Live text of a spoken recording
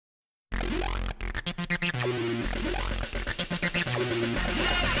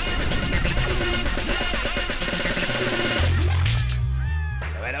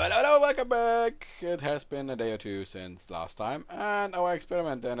Welcome back! It has been a day or two since last time, and our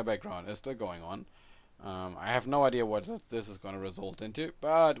experiment in the background is still going on. I have no idea what this is going to result into,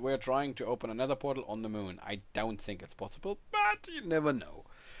 but we're trying to open another portal on the moon. I don't think it's possible, but you never know.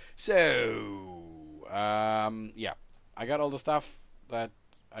 So, yeah, I got all the stuff that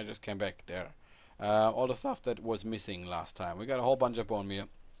I just came back there. All the stuff that was missing last time. We got a whole bunch of bone meal.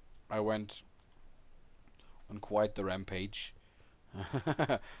 I went on quite the rampage.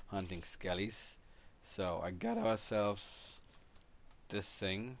 Hunting skellies. So I got ourselves this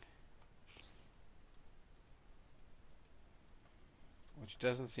thing, which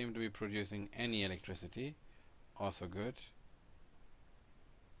doesn't seem to be producing any electricity. Also good.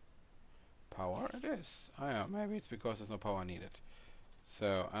 Power it is. Oh yeah, maybe it's because there's no power needed.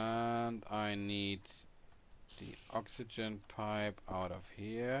 So, and I need the oxygen pipe out of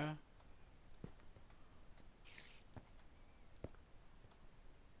here.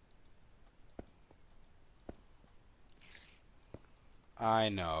 I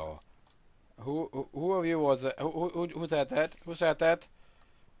know. Who of you was it? Who said that? Who said that?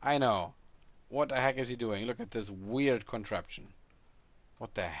 I know. What the heck is he doing? Look at this weird contraption.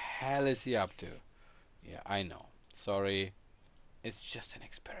 What the hell is he up to? Yeah, I know. Sorry. It's just an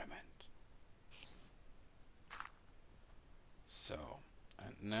experiment. So,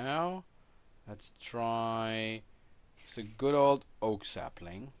 and now let's try the good old oak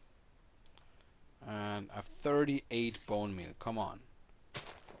sapling. And I have 38 bone meal. Come on.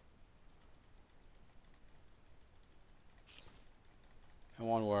 It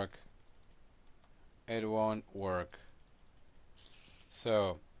won't work. It won't work.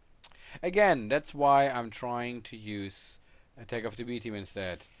 So, again, that's why I'm trying to use Attack of the B team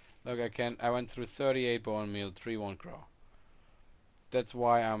instead. Look, I went through 38 bone meal, 3 won't grow. That's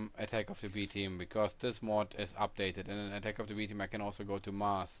why I'm Attack of the B team, because this mod is updated. And in Attack of the B team I can also go to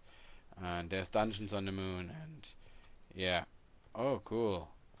Mars. And there's dungeons on the moon, and yeah. Oh, cool.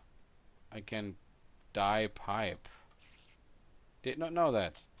 I can dye pipe. Did not know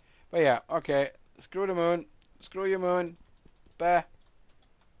that. But yeah, okay. Screw the moon. Screw your moon. Bah.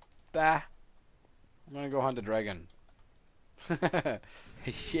 Bah. I'm gonna go hunt a dragon.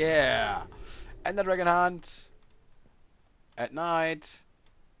 Yeah. And the dragon hunt. At night.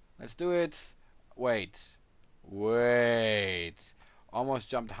 Let's do it. Wait. Wait. Almost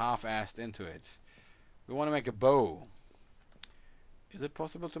jumped half-assed into it. We want to make a bow. Is it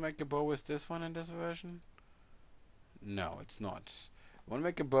possible to make a bow with this one in this version? No, it's not. I want to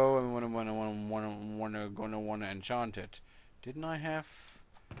make a bow and wanna enchant it. Didn't I have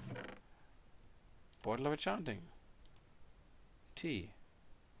bottle of enchanting? Tea.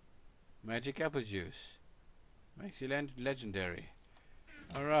 Magic apple juice. Makes you legendary.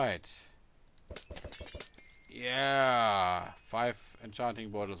 Alright. Yeah. 5 enchanting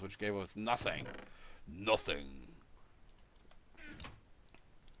bottles, which gave us nothing. Nothing.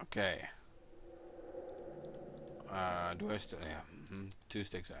 Okay. Do I still? Yeah. 2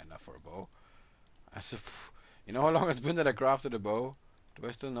 sticks are enough for a bow. You know how long it's been that I crafted a bow? Do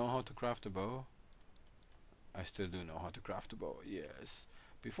I still know how to craft a bow? I still do know how to craft a bow, yes.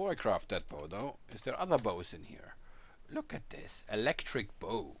 Before I craft that bow, though, is there other bows in here? Look at this. Electric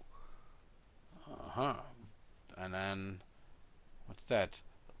bow. Uh-huh. And then, what's that?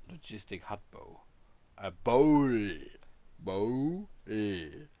 Logistic hut bow. A bowl. Bow.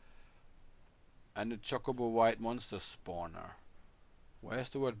 And a chocobo white monster spawner. Where's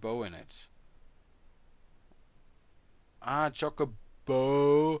the word bow in it? Ah,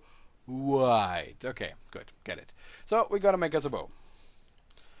 chocobo white. Okay, good. Get it. So, we gotta make us a bow.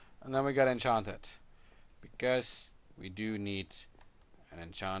 And then we gotta enchant it. Because we do need an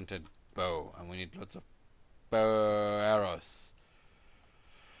enchanted bow. And we need lots of bow arrows.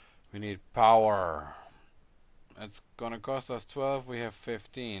 We need power. It's gonna cost us 12. We have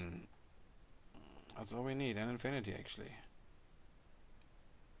 15. That's all we need. And infinity, actually.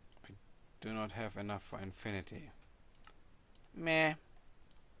 We do not have enough for infinity. Meh.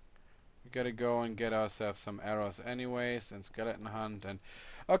 We gotta go and get ourselves some arrows anyways, and skeleton hunt, and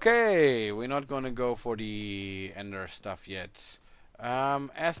okay, we're not gonna go for the ender stuff yet.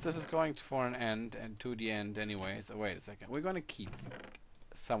 As this is going for an end, and to the end anyways, wait a second, we're gonna keep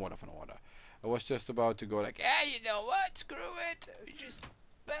somewhat of an order. I was just about to go like, yeah, you know what, screw it, we just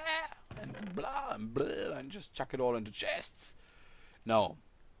and blah and blah, and just chuck it all into chests. No,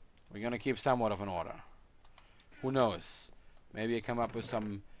 we're gonna keep somewhat of an order. Who knows? Maybe I come up with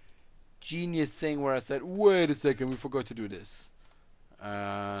some genius thing where I said, wait a second, we forgot to do this.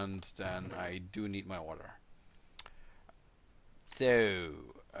 And then I do need my order. So,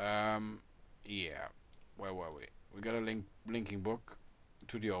 yeah. Where were we? We got a linking book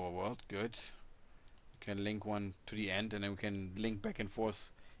to the overworld. Good. We can link one to the end, and then we can link back and forth.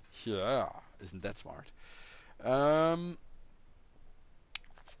 Yeah, isn't that smart? And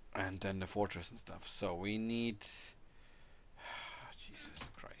then the fortress and stuff. So we need. Jesus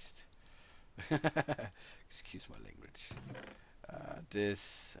Christ. Excuse my language.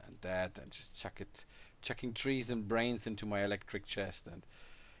 This and that, and just chucking trees and brains into my electric chest, and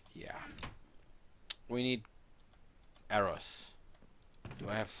yeah. We need arrows. Do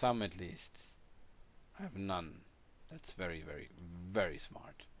I have some at least? I have none. That's very, very, very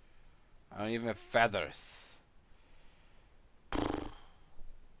smart. I don't even have feathers.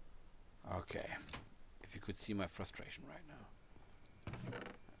 Okay. If you could see my frustration right now.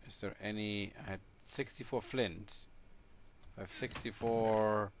 Is there any... I had 64 flint. I have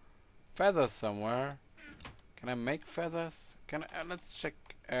 64 feathers somewhere. Can I make feathers? Can I... let's check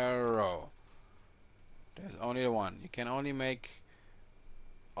arrow. There's only one. You can only make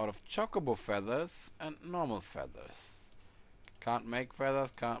out of chocobo feathers and normal feathers. Can't make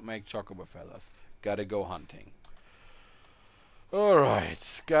feathers, can't make chocobo feathers. Gotta go hunting.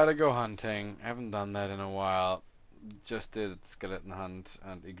 Alright, gotta go hunting. Haven't done that in a while. Just did skeleton hunt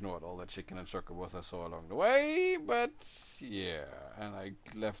and ignored all the chicken and chocobos I saw along the way. But yeah, and I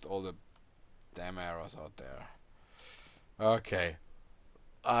left all the damn arrows out there. Okay,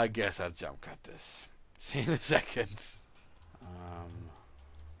 I guess I'll jump cut this. See you in a second.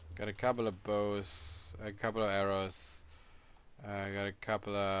 Got a couple of bows, a couple of arrows. Got a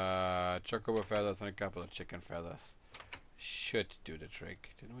couple of chocobo feathers and a couple of chicken feathers. Should do the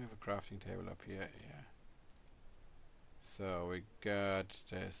trick. Didn't we have a crafting table up here? Yeah. So we got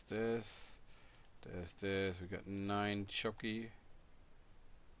there's this. We got 9 chocky.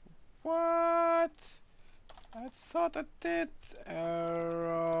 What? I thought I did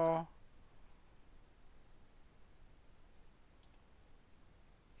arrow.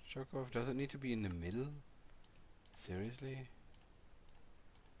 Chococraft, does it need to be in the middle? Seriously?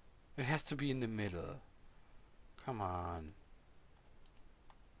 It has to be in the middle. Come on.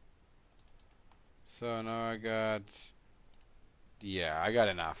 So now I got... yeah, I got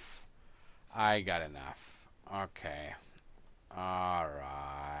enough. Okay.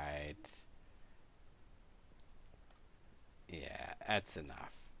 Alright. Yeah, that's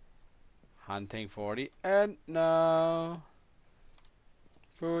enough. Hunting for the end now.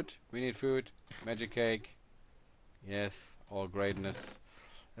 Food. We need food. Magic cake. Yes, all greatness.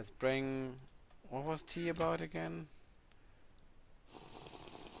 Let's bring... what was tea about again?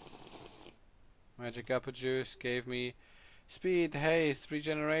 Magic apple juice gave me speed, haste,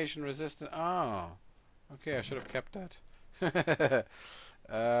 regeneration, resistance. Oh. Okay, I should have kept that.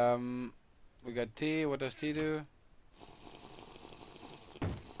 We got tea. What does tea do?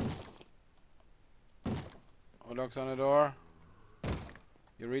 Who knocks on the door?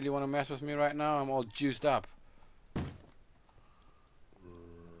 You really want to mess with me right now? I'm all juiced up.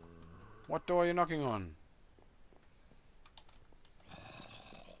 What door are you knocking on?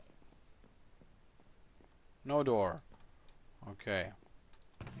 No door. Okay.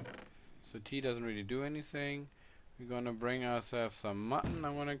 So tea doesn't really do anything. We're gonna bring ourselves some mutton.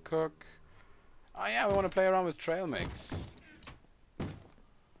 I'm gonna cook. Oh yeah, we want to play around with trail mix.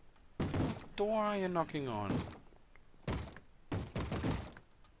 What door are you knocking on?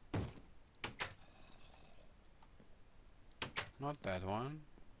 Not that one.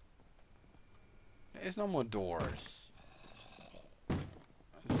 There's no more doors.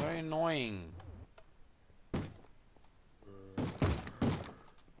 It's very annoying.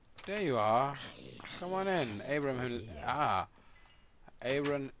 There you are. Come on in, Abraham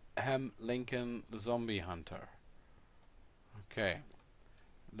Lincoln, the zombie hunter. Okay.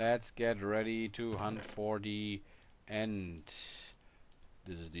 Let's get ready to hunt for the end.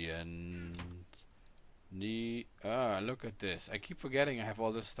 This is the end. Look at this. I keep forgetting I have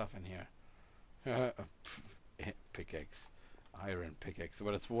all this stuff in here. Pickaxe. Iron pickaxe.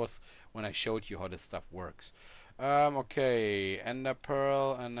 But it was when I showed you how this stuff works. Okay. Ender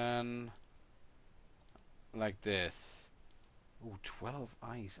pearl and then like this. Ooh, 12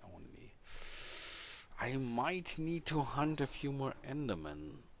 eyes only. I might need to hunt a few more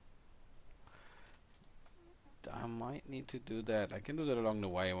endermen. I might need to do that. I can do that along the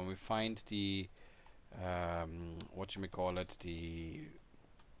way when we find the whatchamacallit, the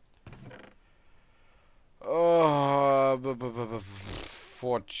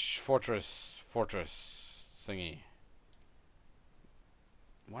fortress thingy.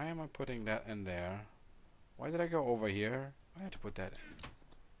 Why am I putting that in there? Why did I go over here? I had to put that in.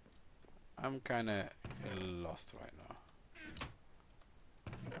 I'm kinda lost right now.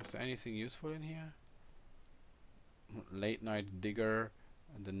 Is there anything useful in here? Late night digger.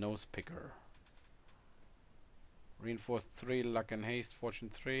 And the nose picker. Reinforced 3, luck and haste, fortune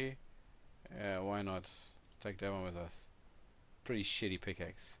 3. Why not? Take that one with us. Pretty shitty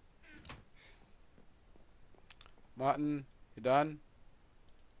pickaxe. Martin, you done?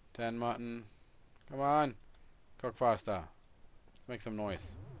 10, Martin. Come on. Cook faster. Let's make some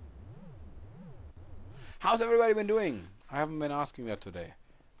noise. How's everybody been doing? I haven't been asking that today.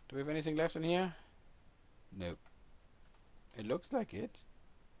 Do we have anything left in here? Nope. It looks like it.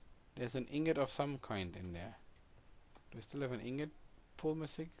 There's an ingot of some kind in there. Do we still have an ingot? Pulma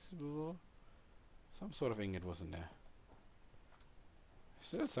 6? Some sort of ingot was in there.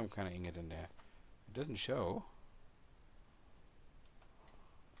 Still some kind of ingot in there. It doesn't show.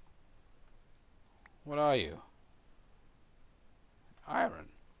 What are you? Iron.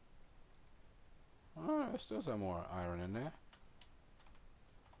 Oh, there's still some more iron in there.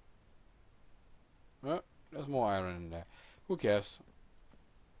 Oh, there's more iron in there. Who cares?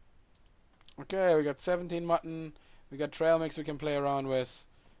 Okay, we got 17 mutton. We got trail mix we can play around with.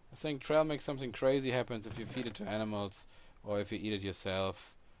 I think trail mix, something crazy happens if you feed it to animals or if you eat it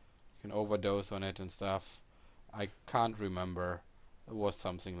yourself. You can overdose on it and stuff. I can't remember. It was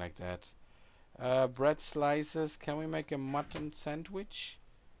something like that. Bread slices. Can we make a mutton sandwich?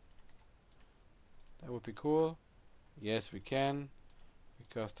 That would be cool. Yes, we can.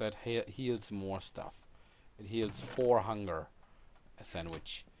 Because that heals more stuff. It heals 4 hunger. A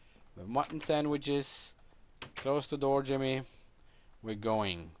sandwich. With mutton sandwiches. Close the door, Jimmy. We're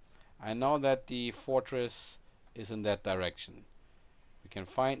going. I know that the fortress is in that direction. We can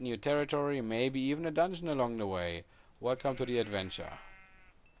find new territory. Maybe even a dungeon along the way. Welcome to the adventure.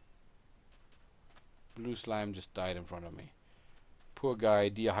 Blue slime just died in front of me. Poor guy,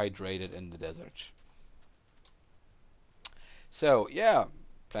 dehydrated in the desert. So, yeah,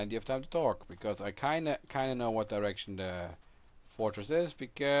 plenty of time to talk, because I kinda know what direction the fortress is,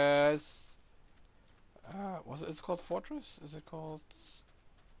 because it's called fortress? Is it called?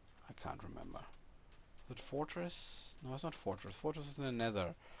 I can't remember. Is it fortress? No, it's not fortress. Fortress is in the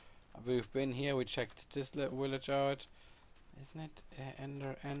nether. We've been here, we checked this village out. Isn't it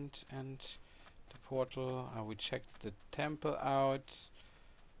Ender End and the portal? We checked the temple out.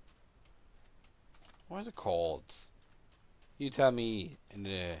 What is it called? You tell me in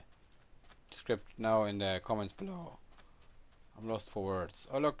the script now in the comments below. I'm lost for words.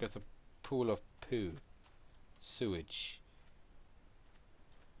 Oh look, there's a pool of poo. Sewage.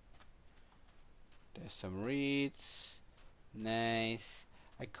 There's some reeds. Nice.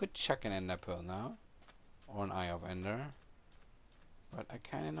 I could chuck an ender pearl now. Or an eye of ender. But I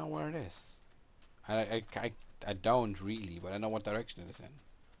kinda know where it is. I don't really, but I know what direction it is in.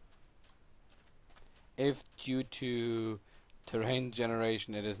 If due to terrain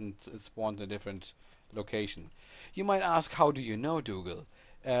generation it spawned in a different location. You might ask, how do you know, Dougal?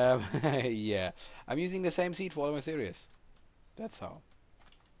 Yeah. I'm using the same seed for all my series. That's how.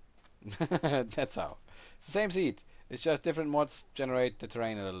 That's how. It's the same seed. It's just different mods generate the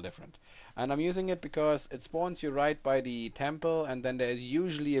terrain a little different. And I'm using it because it spawns you right by the temple, and then there's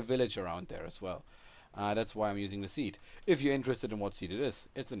usually a village around there as well. That's why I'm using the seed. If you're interested in what seed it is,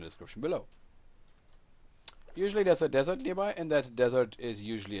 it's in the description below. Usually there's a desert nearby, and that desert is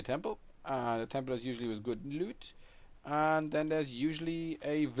usually a temple. The temple is usually with good loot. And then there's usually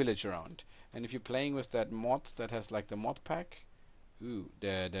a village around. And if you're playing with that mod that has like the mod pack,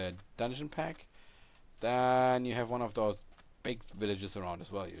 the dungeon pack, then you have one of those big villages around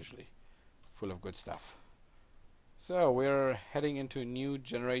as well, usually. Full of good stuff. So, we're heading into new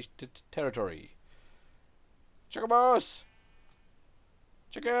generated territory. Chocobos!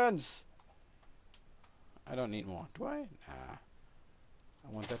 Chickens! I don't need more. Do I? Nah.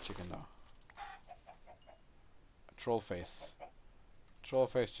 I want that chicken though. Troll face. Troll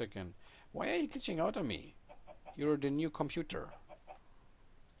face chicken. Why are you glitching out on me? You're the new computer.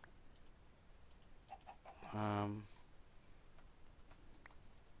 Can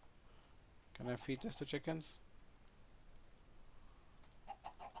I feed this to chickens?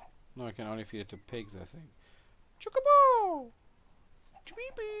 No, I can only feed it to pigs, I think. Chocobo!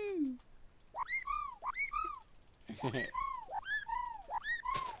 Tweepy!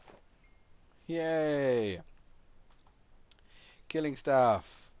 Yay! Killing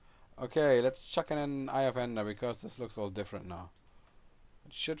stuff. Okay, let's chuck in an Eye of Ender because this looks all different now.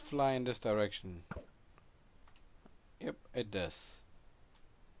 It should fly in this direction. Yep, it does.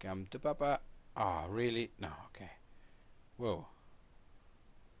 Come to Papa. Ah, oh, really? No, okay. Whoa.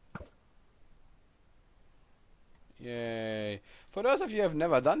 Yay. For those of you who have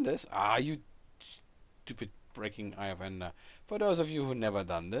never done this, you stupid breaking Eye of Ender. For those of you who never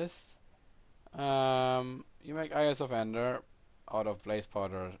done this, you make Eyes of Ender out of blaze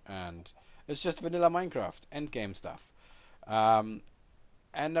powder, and it's just vanilla Minecraft endgame stuff.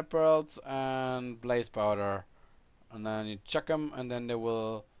 Ender pearls and blaze powder, and then you chuck them, and then they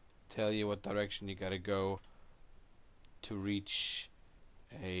will tell you what direction you gotta go to reach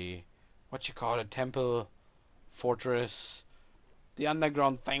a temple, fortress, the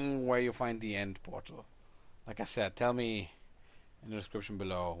underground thing where you find the end portal. Like I said, tell me in the description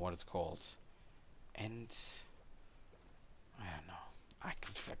below what it's called. And I don't know. I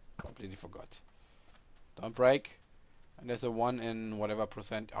completely forgot. Don't break. And there's a 1 in whatever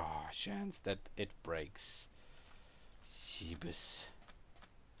percent chance that it breaks. Jeebus.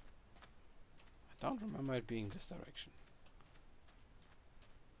 I don't remember it being this direction.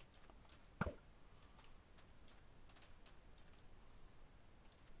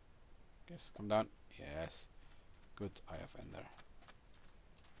 Yes, come down. Yes. Good eye of ender.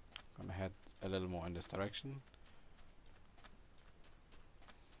 Gonna head a little more in this direction.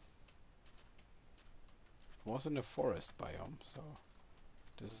 It was in the forest biome, so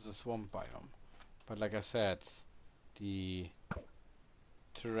this is a swamp biome. But like I said, the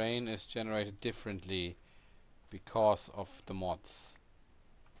terrain is generated differently because of the mods.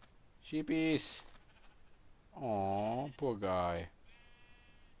 Sheepies! Aww, poor guy.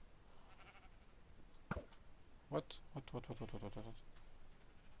 What?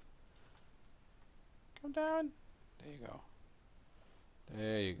 Come down. There you go.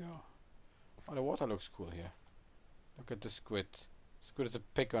 There you go. Oh, the water looks cool here. Look at the squid. Squid has a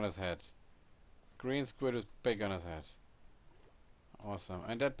pig on his head. Green squid with pig on his head. Awesome.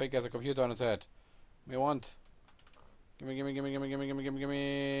 And that pig has a computer on his head. Me want. Gimme.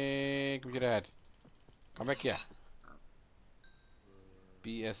 Computer head. Come back here.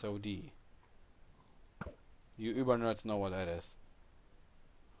 BSOD. You uber nerds know what that is.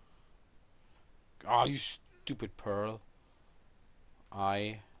 Oh, you stupid pearl.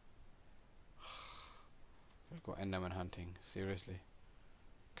 Gotta go enderman hunting. Seriously.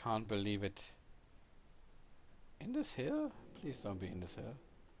 Can't believe it. In this hill? Please don't be in this hill.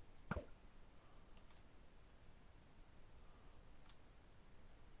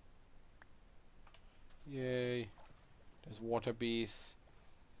 Yay. There's water bees.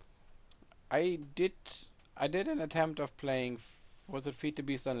 I did an attempt of playing, was it Feed the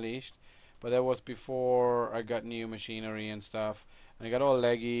Beast Unleashed? But that was before I got new machinery and stuff. And I got all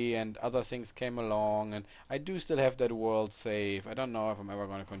laggy and other things came along. And I do still have that world save. I don't know if I'm ever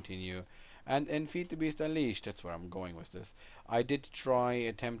going to continue. And in Feed the Beast Unleashed, that's where I'm going with this. I did try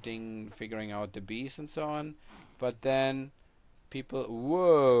attempting figuring out the bees and so on. But then people...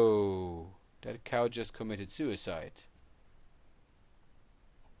 Whoa! That cow just committed suicide.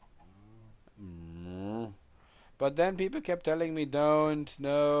 But then people kept telling me, don't,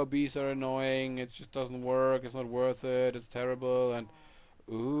 no, bees are annoying, it just doesn't work, it's not worth it, it's terrible, and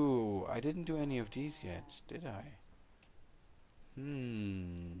ooh, I didn't do any of these yet, did I?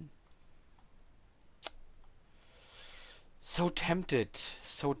 So tempted,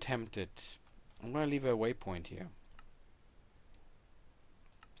 so tempted. I'm gonna leave a waypoint here.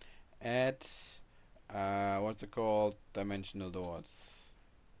 At, what's it called? Dimensional doors.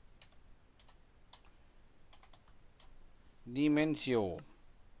 Dimensio.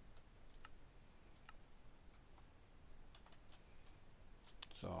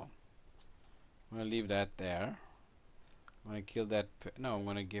 So I'm gonna leave that there. I'm gonna kill that no, I'm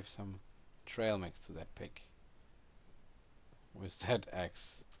gonna give some trail mix to that pig with that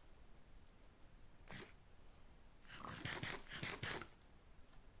axe.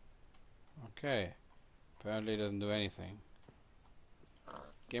 Okay, apparently it doesn't do anything.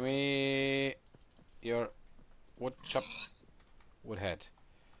 Give me your wood chop. Woodhead.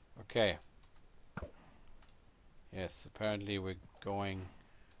 Okay. Yes, apparently we're going...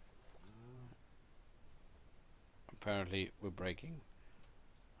 Apparently we're breaking.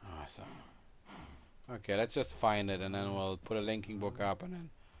 Awesome. Okay, let's just find it and then we'll put a linking book up and then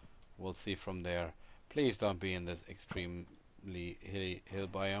we'll see from there. Please don't be in this extremely hilly hill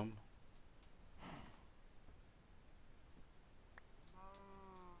biome.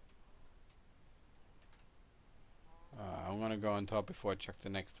 I'm gonna go on top before I chuck the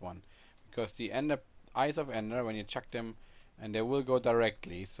next one, because the eyes of ender, when you chuck them, and they will go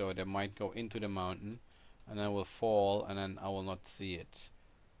directly, so they might go into the mountain and then will fall and then I will not see it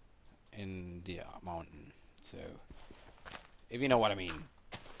in the mountain. So if you know what I mean.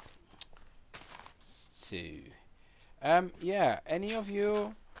 So yeah, any of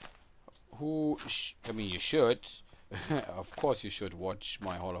you who I mean, you should of course you should watch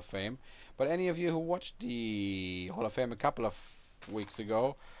my Hall of Fame. But any of you who watched the Hall of Fame a couple of weeks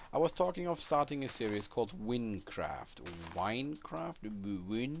ago, I was talking of starting a series called WinCraft.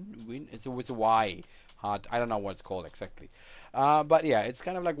 Win? It's with a Y. Hard. I don't know what it's called exactly. But yeah, it's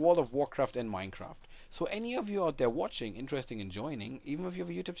kind of like World of Warcraft and Minecraft. So any of you out there watching, interested in joining, even if you have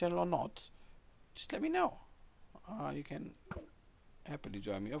a YouTube channel or not, just let me know. You can happily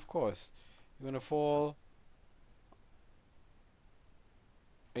join me, of course. You're gonna fall.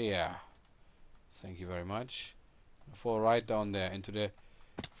 Yeah. Thank you very much. Fall right down there into the,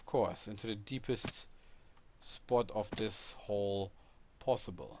 of course, into the deepest spot of this hole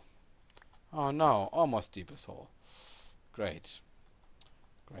possible. Oh no, almost deepest hole. Great.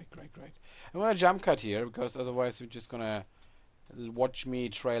 Great. I'm gonna jump cut here because otherwise we're just gonna watch me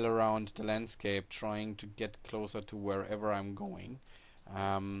trail around the landscape trying to get closer to wherever I'm going.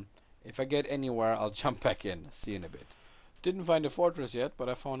 If I get anywhere, I'll jump back in. See you in a bit. Didn't find a fortress yet, but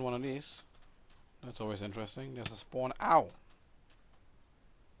I found one of these. That's always interesting. There's a spawn. Ow!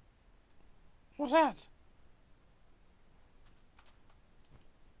 What's that?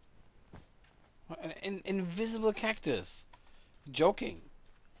 An invisible cactus. Joking.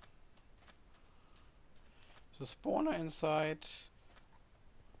 There's a spawner inside.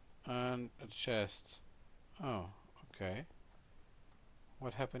 And a chest. Oh, okay.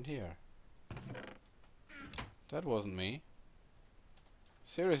 What happened here? That wasn't me.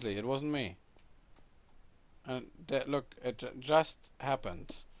 Seriously, it wasn't me. And that, look, it just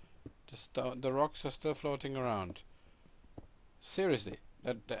happened. The rocks are still floating around. Seriously,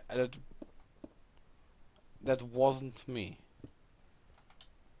 that wasn't me.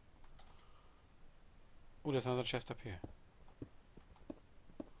 Oh, there's another chest up here.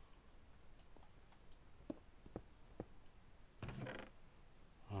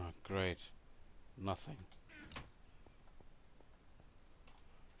 Oh, great. Nothing.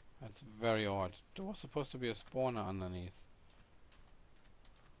 That's very odd. There was supposed to be a spawner underneath.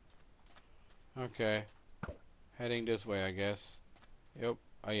 Okay. Heading this way, I guess. Yep.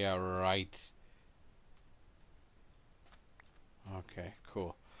 Oh yeah, right. Okay,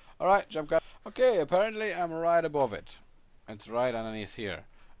 cool. Alright, jump cut. Okay, apparently I'm right above it. It's right underneath here.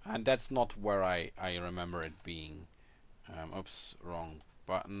 And that's not where I remember it being. Oops, wrong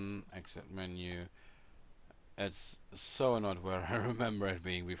button. Exit menu. It's so not where I remember it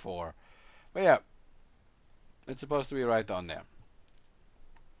being before. But yeah, it's supposed to be right down there.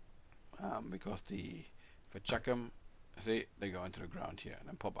 Because if I chuck them, see, they go into the ground here and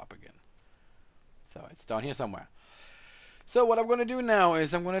then pop up again. So it's down here somewhere. So what I'm going to do now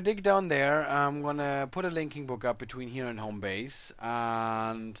is I'm going to dig down there. I'm going to put a linking book up between here and home base.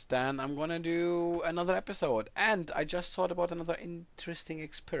 And then I'm going to do another episode. And I just thought about another interesting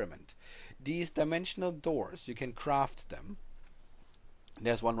experiment. These dimensional doors, you can craft them.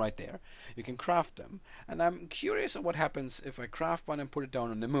 There's one right there. You can craft them. And I'm curious of what happens if I craft one and put it down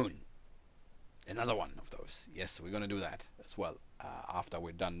on the moon. Another one of those. Yes, we're going to do that as well after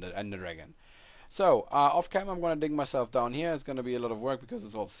we're done the Ender Dragon. So, off cam, I'm going to dig myself down here. It's going to be a lot of work because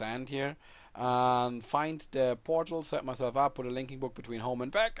it's all sand here. And find the portal, set myself up, put a linking book between home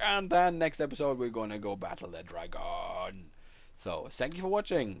and back. And then next episode, we're going to go battle the dragon. So, thank you for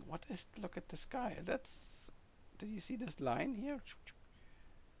watching. Look at the sky. Did you see this line here?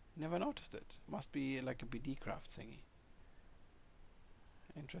 Never noticed it. Must be like a BuildCraft thingy.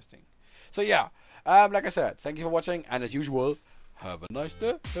 Interesting. So yeah, like I said, thank you for watching. And as usual, have a nice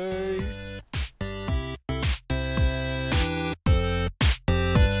day.